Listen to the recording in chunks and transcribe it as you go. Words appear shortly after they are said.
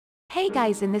Hey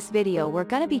guys, in this video we're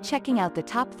gonna be checking out the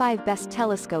top 5 best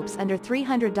telescopes under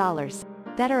 $300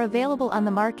 that are available on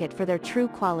the market for their true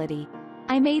quality.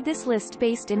 I made this list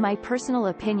based in my personal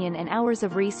opinion and hours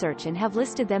of research and have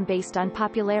listed them based on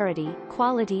popularity,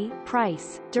 quality,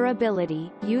 price,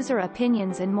 durability, user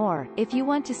opinions and more. If you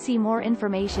want to see more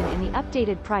information in the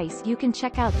updated price, you can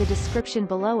check out the description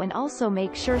below and also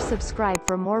make sure subscribe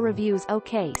for more reviews.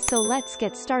 Okay, so let's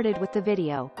get started with the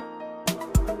video.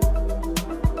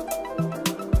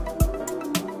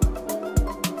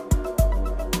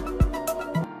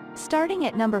 Starting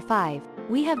at number 5,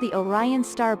 we have the Orion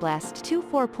StarBlast 2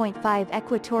 4.5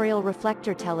 Equatorial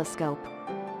Reflector Telescope.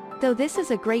 Though this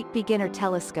is a great beginner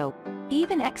telescope,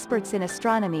 even experts in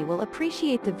astronomy will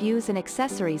appreciate the views and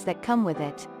accessories that come with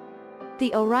it.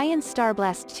 The Orion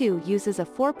StarBlast 2 uses a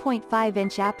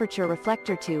 4.5-inch aperture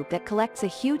reflector tube that collects a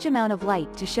huge amount of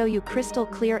light to show you crystal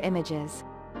clear images.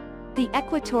 The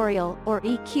Equatorial, or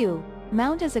EQ,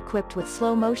 mount is equipped with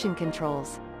slow motion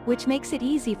controls, which makes it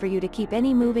easy for you to keep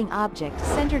any moving object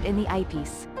centered in the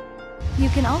eyepiece. You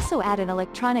can also add an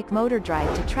electronic motor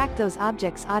drive to track those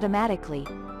objects automatically,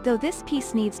 though this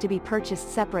piece needs to be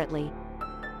purchased separately.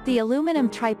 The aluminum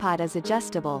tripod is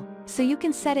adjustable, so you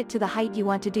can set it to the height you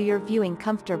want to do your viewing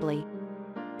comfortably.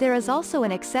 There is also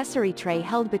an accessory tray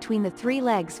held between the 3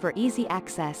 legs for easy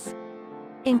access.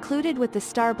 Included with the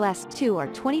StarBlast 2 are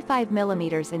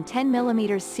 25mm and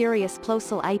 10mm Sirius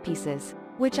Plosal eyepieces,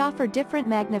 which offer different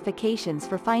magnifications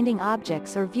for finding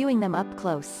objects or viewing them up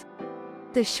close.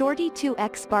 The Shorty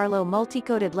 2X Barlow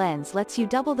multi-coated lens lets you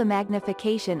double the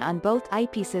magnification on both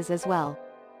eyepieces as well.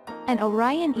 An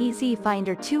Orion EZ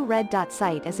Finder 2 red dot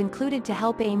sight is included to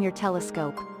help aim your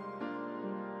telescope.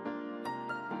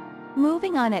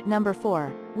 Moving on at number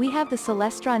 4, we have the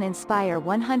Celestron Inspire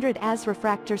 100 AS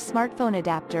Refractor smartphone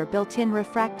adapter built-in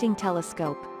refracting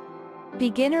telescope.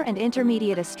 Beginner and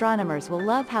intermediate astronomers will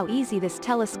love how easy this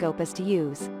telescope is to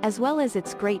use, as well as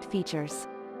its great features.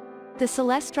 The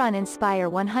Celestron Inspire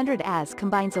 100 AS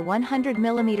combines a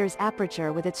 100mm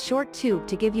aperture with its short tube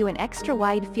to give you an extra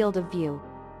wide field of view.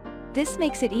 This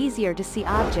makes it easier to see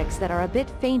objects that are a bit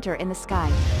fainter in the sky.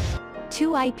 2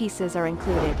 eyepieces are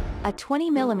included, a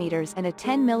 20mm and a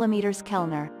 10mm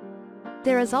Kellner.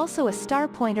 There is also a Star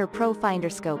Pointer Pro Finder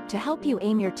scope to help you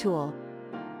aim your tool.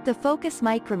 The focus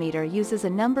micrometer uses a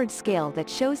numbered scale that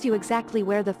shows you exactly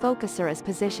where the focuser is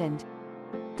positioned.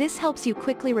 This helps you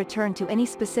quickly return to any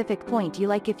specific point you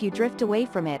like if you drift away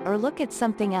from it or look at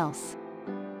something else.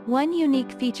 One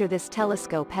unique feature this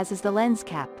telescope has is the lens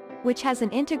cap, which has an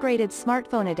integrated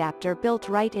smartphone adapter built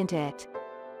right into it.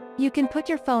 You can put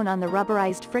your phone on the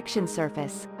rubberized friction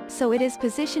surface, so it is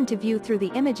positioned to view through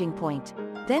the imaging point,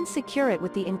 then secure it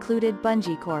with the included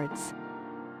bungee cords.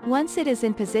 Once it is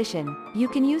in position, you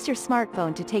can use your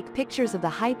smartphone to take pictures of the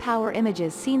high-power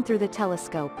images seen through the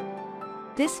telescope.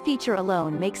 This feature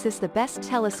alone makes this the best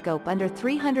telescope under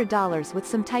 $300 with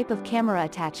some type of camera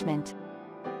attachment.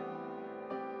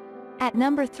 At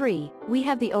number 3, we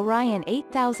have the Orion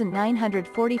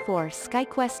 8944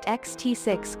 SkyQuest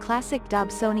XT6 Classic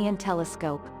Dobsonian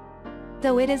Telescope.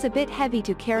 Though it is a bit heavy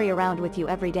to carry around with you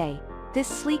every day, this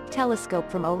sleek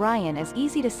telescope from Orion is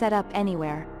easy to set up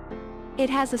anywhere. It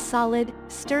has a solid,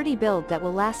 sturdy build that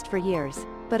will last for years,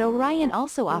 but Orion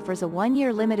also offers a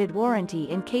 1-year limited warranty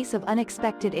in case of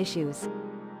unexpected issues.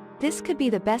 This could be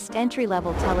the best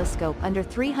entry-level telescope under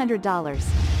 $300,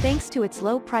 thanks to its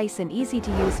low price and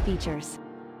easy-to-use features.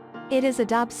 It is a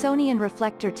Dobsonian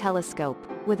reflector telescope,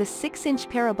 with a 6-inch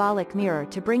parabolic mirror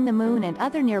to bring the moon and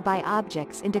other nearby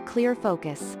objects into clear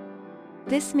focus.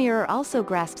 This mirror also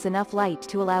grasps enough light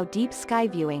to allow deep sky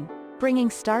viewing, bringing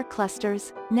star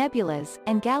clusters, nebulas,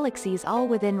 and galaxies all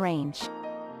within range.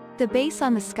 The base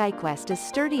on the SkyQuest is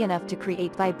sturdy enough to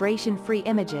create vibration-free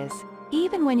images,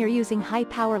 even when you're using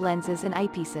high-power lenses and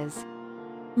eyepieces.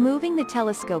 Moving the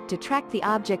telescope to track the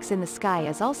objects in the sky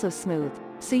is also smooth,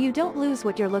 so you don't lose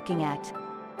what you're looking at.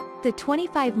 The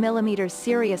 25mm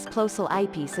Sirius Plosal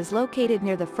eyepiece is located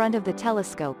near the front of the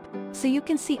telescope, so you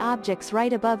can see objects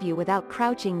right above you without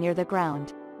crouching near the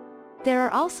ground. There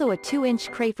are also a 2-inch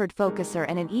Crayford focuser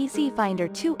and an EZ Finder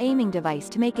 2 aiming device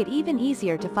to make it even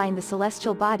easier to find the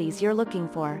celestial bodies you're looking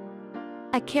for.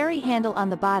 A carry handle on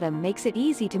the bottom makes it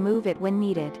easy to move it when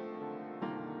needed.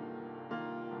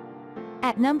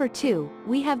 At number 2,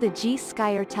 we have the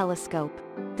G-Skyer Telescope.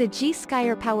 The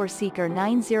G-Skyer PowerSeeker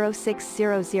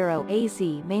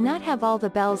 90600AZ may not have all the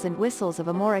bells and whistles of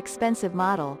a more expensive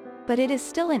model, but it is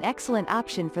still an excellent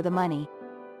option for the money.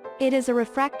 It is a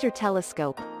refractor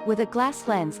telescope, with a glass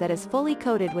lens that is fully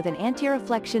coated with an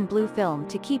anti-reflection blue film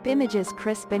to keep images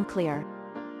crisp and clear.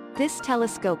 This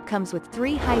telescope comes with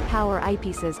 3 high-power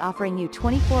eyepieces offering you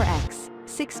 24x,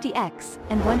 60x,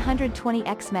 and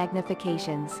 120x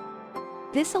magnifications.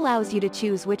 This allows you to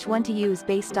choose which one to use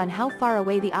based on how far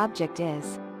away the object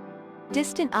is.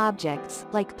 Distant objects,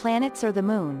 like planets or the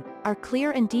moon, are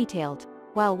clear and detailed,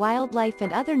 while wildlife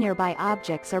and other nearby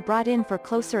objects are brought in for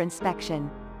closer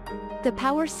inspection. The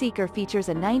Power Seeker features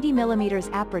a 90mm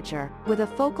aperture, with a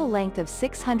focal length of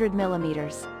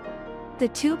 600mm. The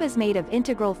tube is made of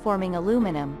integral forming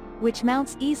aluminum, which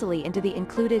mounts easily into the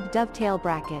included dovetail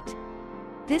bracket.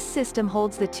 This system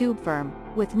holds the tube firm,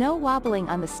 with no wobbling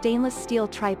on the stainless steel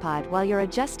tripod while you're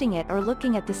adjusting it or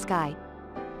looking at the sky.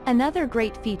 Another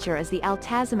great feature is the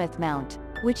altazimuth mount,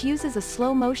 which uses a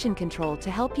slow motion control to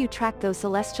help you track those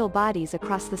celestial bodies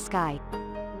across the sky.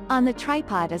 On the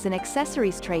tripod is an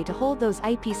accessories tray to hold those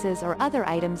eyepieces or other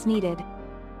items needed.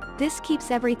 This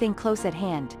keeps everything close at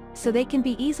hand, so they can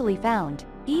be easily found,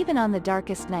 even on the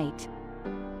darkest night.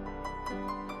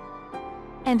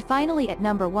 And finally at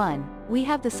number 1, we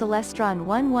have the Celestron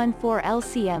 114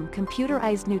 LCM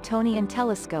Computerized Newtonian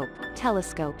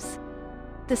Telescopes.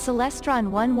 The Celestron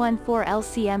 114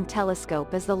 LCM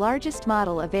telescope is the largest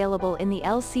model available in the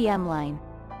LCM line.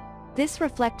 This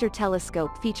reflector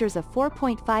telescope features a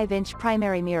 4.5-inch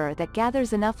primary mirror that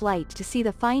gathers enough light to see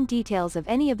the fine details of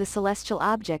any of the celestial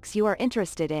objects you are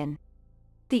interested in.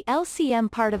 The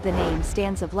LCM part of the name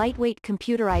stands of lightweight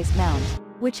computerized mount,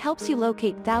 which helps you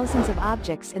locate thousands of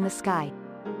objects in the sky.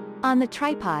 On the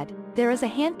tripod, there is a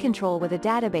hand control with a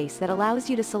database that allows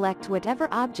you to select whatever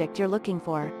object you're looking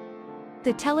for.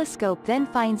 The telescope then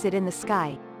finds it in the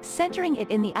sky, centering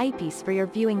it in the eyepiece for your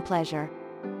viewing pleasure.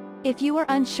 If you are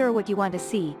unsure what you want to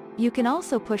see, you can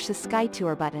also push the Sky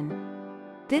Tour button.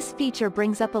 This feature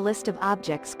brings up a list of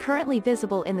objects currently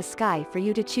visible in the sky for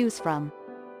you to choose from.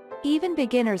 Even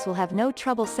beginners will have no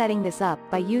trouble setting this up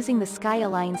by using the Sky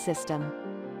Align system.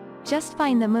 Just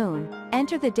find the moon,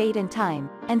 enter the date and time,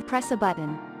 and press a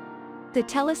button. The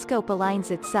telescope aligns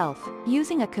itself,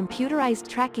 using a computerized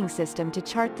tracking system to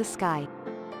chart the sky.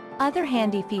 Other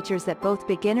handy features that both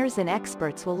beginners and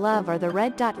experts will love are the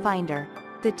red dot finder,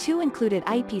 the 2 included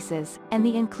eyepieces, and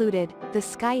the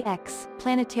Sky X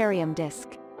planetarium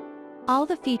disc. All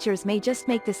the features may just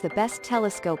make this the best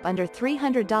telescope under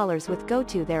 $300 with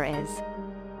GoTo there is.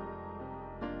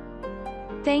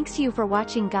 Thanks you for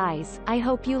watching guys, I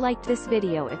hope you liked this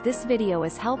video. If this video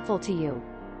is helpful to you,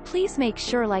 please make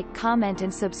sure like, comment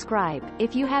and subscribe.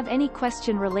 If you have any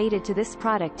question related to this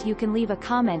product you can leave a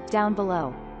comment down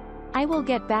below. I will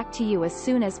get back to you as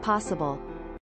soon as possible.